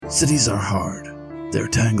Cities are hard. They're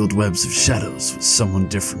tangled webs of shadows with someone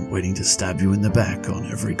different waiting to stab you in the back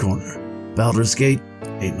on every corner. Baldur's Gate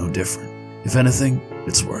ain't no different. If anything,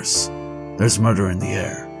 it's worse. There's murder in the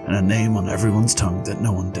air, and a name on everyone's tongue that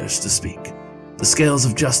no one dares to speak. The scales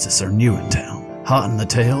of justice are new in town, hot in the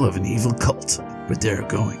tail of an evil cult, but they're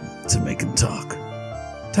going to make 'em talk.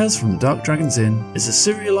 Tales from the Dark Dragon's Inn is a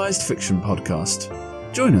serialized fiction podcast.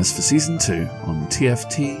 Join us for Season 2 on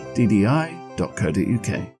tftddi.co.uk.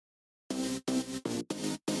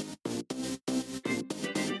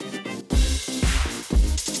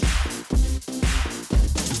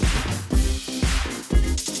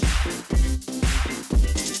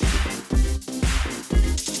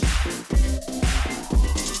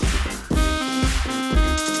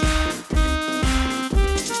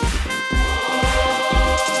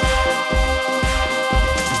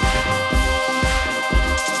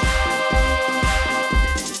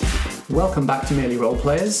 Welcome back to Merely Role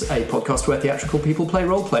Players, a podcast where theatrical people play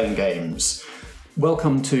role-playing games.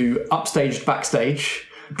 Welcome to Upstaged Backstage.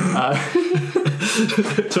 To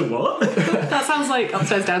what? That sounds like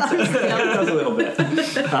upstairs, downstairs. Yeah, it does a little bit.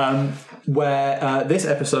 Where this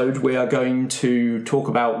episode we are going to talk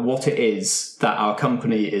about what it is that our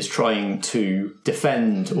company is trying to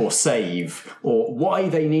defend or save, or why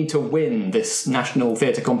they need to win this national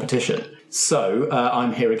theatre competition. So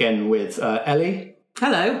I'm here again with Ellie.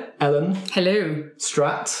 Hello. Ellen. Hello.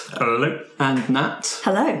 Strat. Hello. And Nat.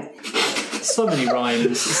 Hello. So many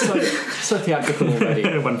rhymes. So theatrical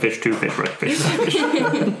already. One fish, two fish, red fish.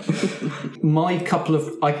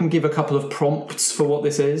 I can give a couple of prompts for what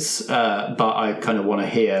this is, but I kind of want to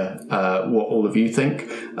hear what all of you think.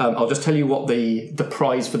 I'll just tell you what the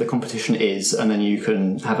prize for the competition is, and then you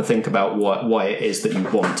can have a think about why it is that you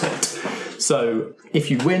want it. So, if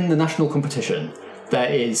you win the national competition, there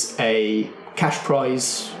is a cash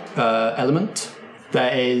prize element.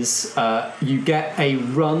 There is you get a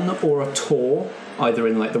run or a tour, either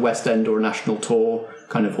in like the West End or a national tour,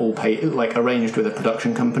 kind of all paid, like arranged with a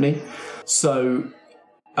production company. So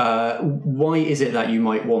why is it that you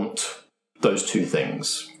might want those two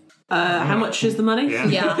things? How much is the money?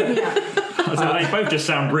 Yeah. So they both just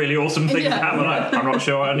sound really awesome things to have, and I'm not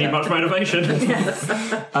sure I need much motivation.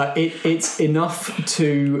 It's enough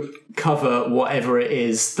to cover whatever it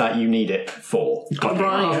is that you need it for.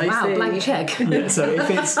 Right, Wow, blank check. Yeah, so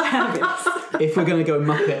if we're going to go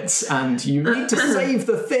Muppets and you need to save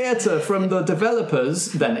the theatre from the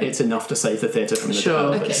developers, then it's enough to save the theatre from the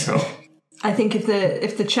developers. Okay. I think if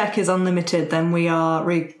the check is unlimited, then we are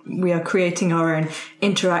creating our own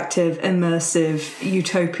interactive, immersive,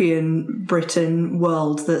 utopian Britain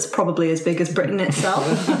world that's probably as big as Britain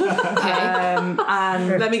itself. And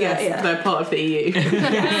let me guess, they're part of the EU.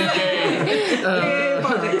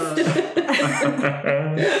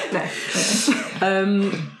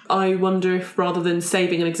 I wonder if rather than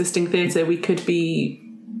saving an existing theatre, we could be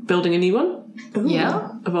building a new one. Ooh. Yeah,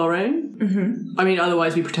 of our own. Mm-hmm. I mean,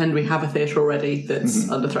 otherwise we pretend we have a theatre already that's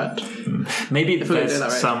under threat. Maybe there's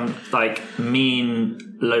right. some mean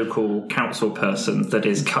local council person that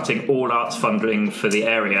is cutting all arts funding for the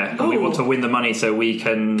area, and we want to win the money so we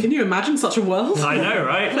can. Can you imagine such a world? I know,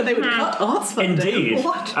 right? But they would cut arts funding. Indeed.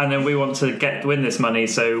 What? And then we want to win this money,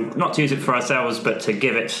 so not to use it for ourselves, but to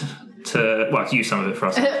give it to use some of it for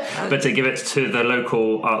us, but to give it to the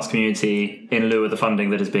local arts community in lieu of the funding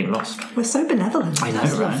that is being lost. We're so benevolent. I know,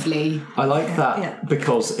 That's right? lovely. I like that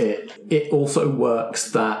because it also works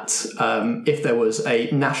that if there was a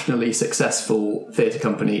nationally successful theatre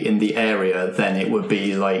company in the area, then it would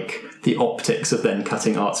be like the optics of then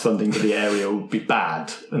cutting arts funding to the area would be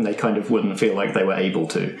bad, and they kind of wouldn't feel like they were able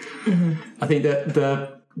to. Mm-hmm. I think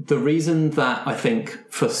that the reason that I think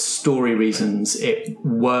for story reasons it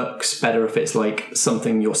works better if it's like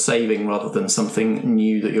something you're saving rather than something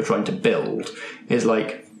new that you're trying to build is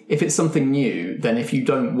like, if it's something new, then if you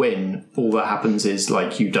don't win, all that happens is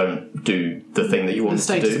like you don't do the thing that you want to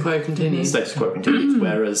do. The status quo continues. Status quo continues.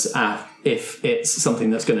 Whereas if it's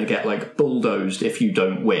something that's going to get like bulldozed if you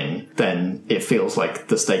don't win, then it feels like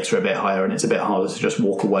the stakes are a bit higher and it's a bit harder to just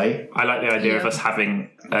walk away. I like the idea of us having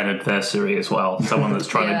an adversary as well, someone that's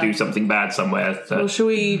trying to do something bad somewhere. Well, shall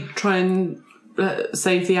we try and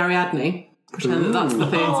save the Ariadne? Pretend that's the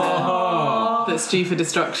theatre that's due for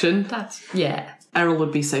destruction. That's Errol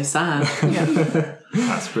would be so sad.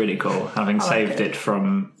 That's really cool. Having saved it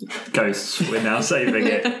from ghosts, we're now saving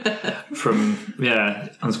it from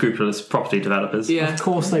unscrupulous property developers. Yeah. Of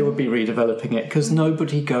course they would be redeveloping it because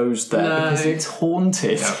nobody goes there because it's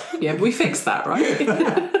haunted. Yeah, we fixed that, right?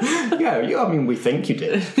 I mean, we think you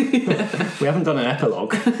did. We haven't done an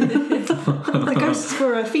epilogue. The ghosts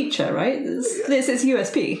were a feature, right? It's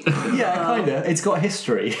USP. Yeah, kind of. It's got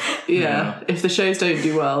history. Yeah. If the shows don't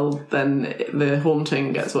do well, then the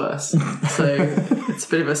haunting gets worse. So it's a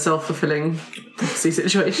bit of a self-fulfilling prophecy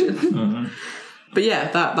situation. But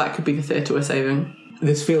yeah, that could be the theatre we're saving.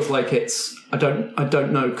 This feels like it's. I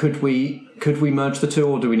don't know. Could we merge the two,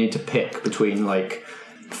 or do we need to pick between like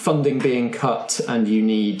funding being cut and you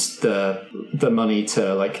need the money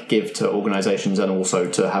to like give to organisations and also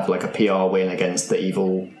to have like a PR win against the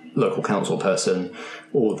evil local council person,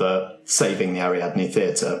 or the saving the Ariadne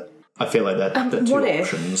Theatre? I feel like they're two what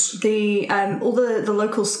options. If the all the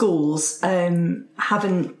local schools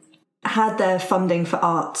haven't had their funding for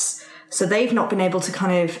arts, so they've not been able to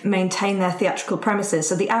kind of maintain their theatrical premises.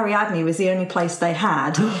 So the Ariadne was the only place they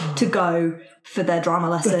had to go for their drama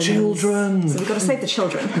lessons. The children. So we've got to save the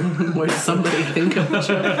children. Won't somebody think of the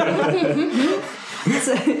children?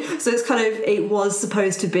 So it's kind of, it was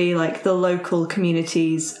supposed to be like the local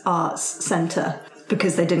community's arts centre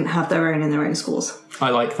because they didn't have their own in their own schools. I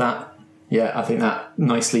like that. Yeah, I think that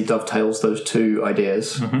nicely dovetails those two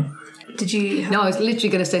ideas. Did you? No, I was literally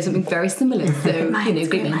going to say something very similar. So,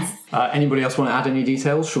 great minds. Anybody else want to add any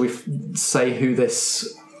details? Shall we say who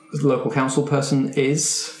this local council person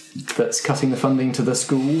is that's cutting the funding to the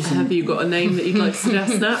schools? Have you got a name that you'd like to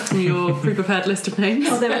suggest, Nat, from your pre-prepared list of names?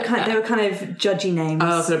 Oh, they were kind of judgy names.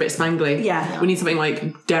 Oh, so they're a bit spangly. Yeah. We need something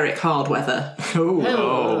like Derek Hardweather.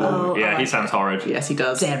 Yeah, he sounds horrid. Yes, he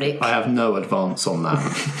does. Derek. I have no advance on that.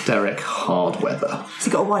 Derek Hardweather. Has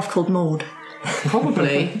he got a wife called Maud?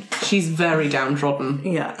 Probably. She's very downtrodden.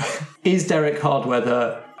 Yeah. Is Derek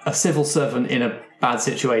Hardweather a civil servant in a bad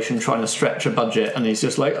situation trying to stretch a budget, and he's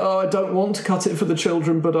just like, oh, I don't want to cut it for the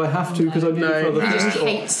children, but I have to because I need it for other He things? just Or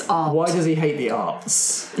hates art. why does he hate the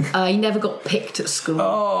arts? He never got picked at school.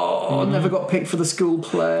 Oh, never got picked for the school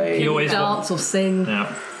play. He always Dance or sing.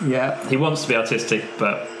 Yeah. He wants to be artistic,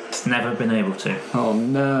 but he's never been able to. Oh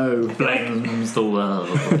no. Blames the world.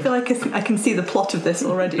 I feel like I can see the plot of this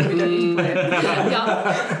already. We don't need to play it.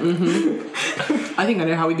 Yeah. I think I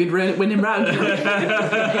know how we could win him round.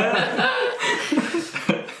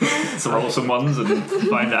 So roll some ones and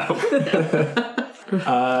find out.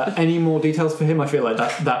 Any more details for him? I feel like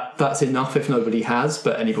that's enough if nobody has,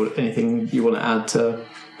 but anything you want to add to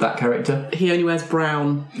that character? He only wears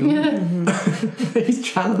brown. He's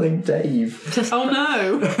channeling Dave. Oh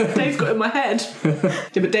no! Dave's got it in my head.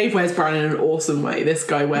 Yeah, but Dave wears brown in an awesome way. This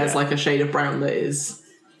guy wears like a shade of brown that is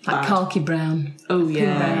Like khaki brown. oh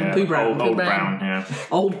yeah, poo brown, Old brown, yeah.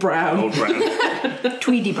 old brown. Old brown.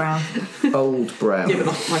 Tweedy brown. Old brown. Yeah,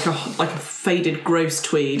 but like a faded, gross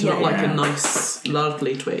tweed, not like a nice,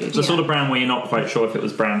 lovely tweed. The sort of brown where you're not quite sure if it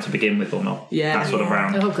was brown to begin with or not. Yeah. That sort of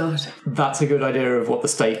brown. Oh god. That's a good idea of what the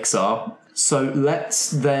stakes are. So let's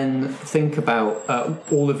then think about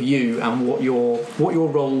all of you and what your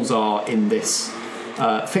roles are in this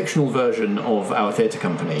fictional version of our theatre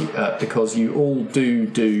company, because you all do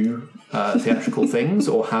theatrical things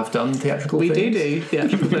or have done theatrical We things. do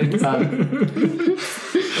theatrical things.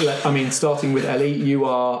 I mean, starting with Ellie, you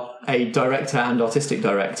are a director and artistic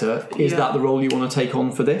director. Is that the role you want to take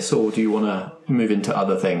on for this, or do you want to move into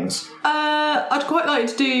other things? I'd quite like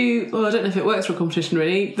to do. Well, I don't know if it works for a competition.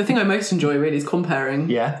 Really, the thing I most enjoy really is comparing.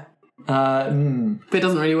 Yeah. But it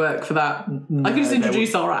doesn't really work for that. I can just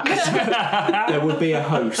introduce our act. There would be a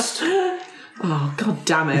host. Oh god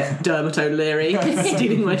damn it, Dermot O'Leary,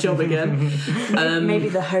 stealing my job again. Maybe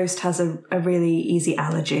the host has a really easy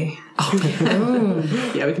allergy.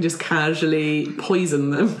 Yeah, we can just casually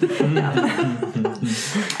poison them.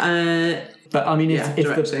 But I mean,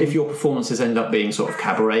 directing. if your performances end up being sort of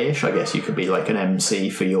cabaret-ish, I guess you could be like an MC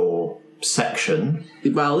for your section.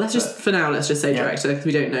 Well, let's just say director, because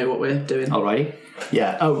we don't know what we're doing. Alrighty.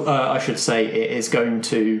 Yeah. I should say it is going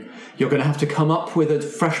to. You're going to have to come up with a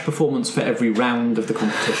fresh performance for every round of the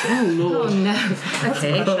competition. Oh no.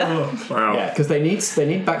 Okay. Wow. Yeah, because they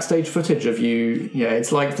need backstage footage of you. Yeah,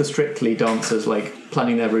 it's like the Strictly dancers like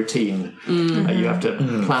planning their routine. You have to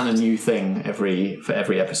plan a new thing for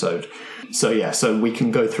every episode. So we can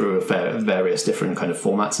go through various different kind of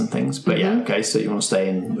formats and things. But okay. So you want to stay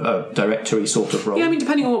in a directory sort of role? Yeah, I mean,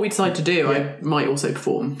 depending on what we decide to do, I might also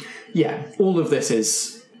perform. Yeah, all of this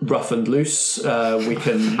is rough and loose. We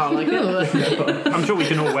can. I like it. I'm sure we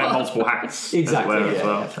can all wear multiple hats. Exactly. As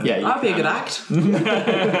well. Yeah, you That'd be a can. good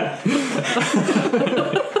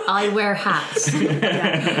act. I wear hats.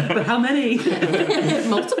 But how many?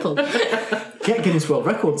 Multiple. Get Guinness World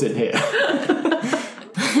Records in here.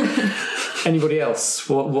 Anybody else?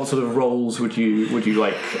 What sort of roles would you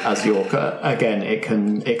like as your? Again, it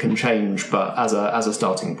can change, but as a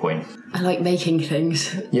starting point. I like making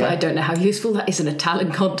things, Yeah. but I don't know how useful that is in a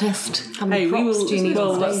talent contest. How many props do you need?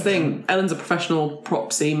 Well, on that's the stage? thing. Ellen's a professional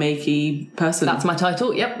propsy, makey person. That's my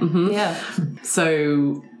title. Yep. Yeah.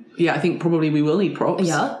 So, yeah, I think probably we will need props.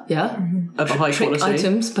 Yeah. Of a high Trick quality.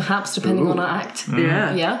 items, perhaps, depending on our act.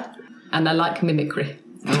 Yeah. Yeah. And I like mimicry.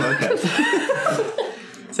 Oh, okay.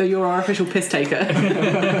 So you're our official piss taker.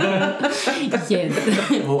 Yeah.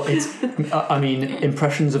 Well, I mean,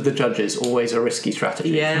 impressions of the judges always a risky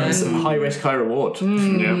strategy. Yeah. It's high risk, high reward.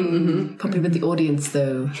 Probably with the audience,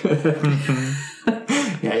 though.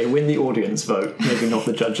 Yeah, you win the audience vote, maybe not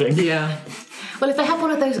the judging. Yeah. Well, if they have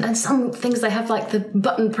one of those, and some things they have like the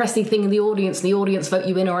button pressing thing in the audience vote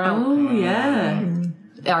you in or out. Oh, yeah.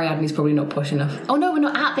 Ariadne's probably not posh enough. Oh no, we're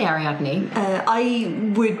not at the Ariadne.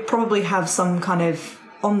 I would probably have some kind of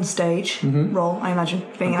on-stage role, I imagine,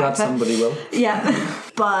 being an Glad actor. somebody will. Yeah,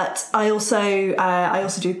 but I also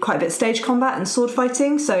do quite a bit of stage combat and sword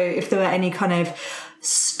fighting. So if there were any kind of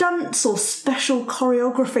stunts or special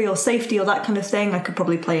choreography or safety or that kind of thing, I could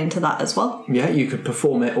probably play into that as well. Yeah, you could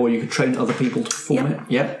perform it, or you could train other people to perform Yep.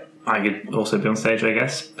 it. Yep. I could also be on stage, I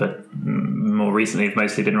guess, but more recently I've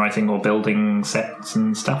mostly been writing or building sets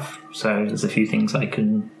and stuff. So there's a few things I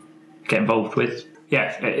can get involved with.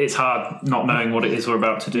 Yeah, it's hard not knowing what it is we're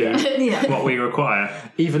about to do, Yeah. what we require.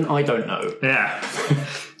 Even I don't know. Yeah.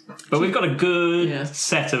 But we've got a good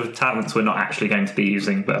set of talents we're not actually going to be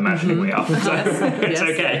using, but imagining we are. So it's Yes.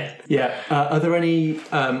 okay. Yeah. Are there any,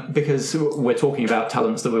 because we're talking about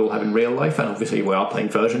talents that we all have in real life, and obviously we are playing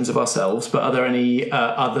versions of ourselves, but are there any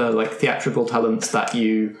other like theatrical talents that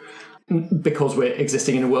you, because we're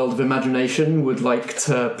existing in a world of imagination, would like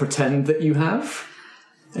to pretend that you have?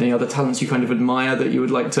 Any other talents you kind of admire that you would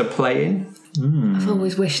like to play in? I've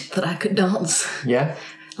always wished that I could dance. Yeah.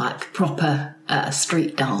 Like proper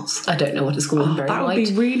street dance. I don't know what it's called. I'm very That would light.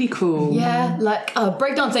 be really cool. Yeah, like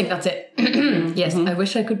breakdancing, that's it. Yes, I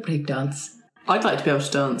wish I could breakdance. I'd like to be able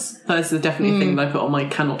to dance. That is definitely a thing that I put on my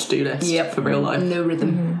cannot do list for real life. No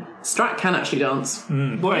rhythm. Strat can actually dance.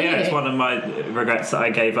 Well, yeah, it's one of my regrets that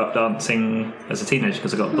I gave up dancing as a teenager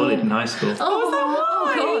because I got bullied in high school. Oh,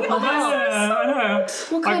 God. Yeah, I know.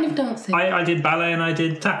 What kind of dancing? I did ballet and I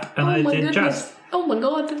did tap and I my did goodness. jazz. Oh my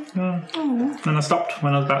God. And I stopped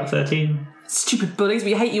when I was about 13. Stupid bullies,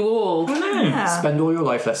 we hate you all. Spend all your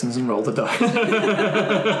life lessons and roll the dice.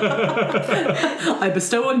 I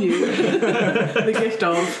bestow on you the gift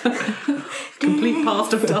of complete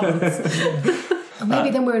past of dance. Or maybe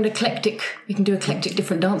then we're an eclectic. We can do eclectic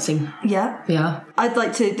different dancing. Yeah. Yeah. I'd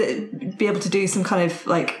like to be able to do some kind of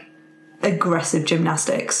like aggressive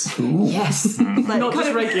gymnastics. Yes. Like, Not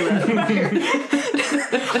just regular.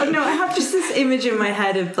 no, I have just this image in my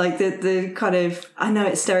head of like the kind of, I know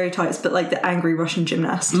it's stereotypes, but like the angry Russian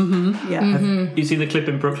gymnast. Yeah. You see the clip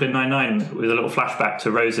in Brooklyn Nine-Nine with a little flashback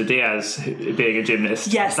to Rosa Diaz being a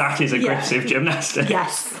gymnast? Yes. That is aggressive gymnastics.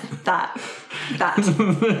 Yes, that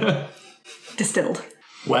distilled.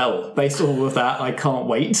 Well, based on all of that, I can't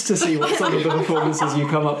wait to see what some of the performances you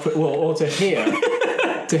come up with, well, or to hear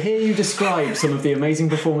you describe some of the amazing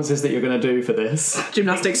performances that you're going to do for this.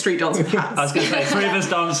 Gymnastic street dance with I was hats. going to say, three of us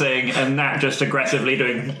dancing and Nat just aggressively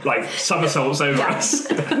doing, like, somersaults over us.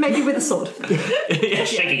 Maybe with a sword. Yeah,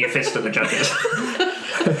 shaking your fist at the judges.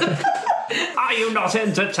 Are you not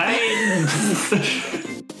entertained?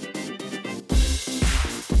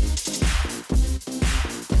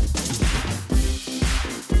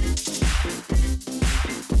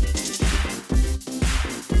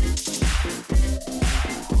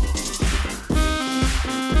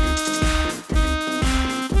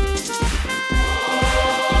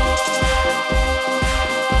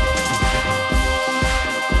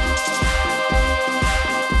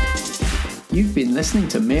 You've been listening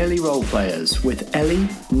to Merely Role Players with Ellie,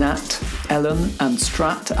 Nat, Ellen, and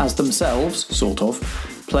Strat as themselves, sort of,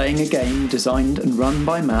 playing a game designed and run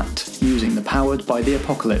by Matt using the Powered by the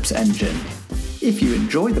Apocalypse engine. If you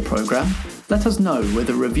enjoy the programme, let us know with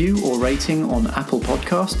a review or rating on Apple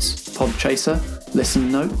Podcasts, Podchaser,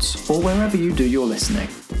 Listen Notes, or wherever you do your listening.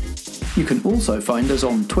 You can also find us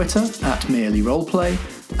on Twitter at Merely Roleplay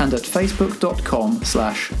and at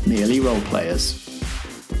facebook.com/Merely Roleplayers.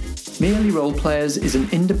 Merely Roleplayers is an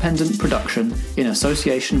independent production in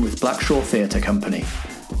association with Blackshaw Theatre Company.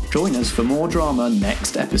 Join us for more drama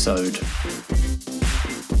next episode.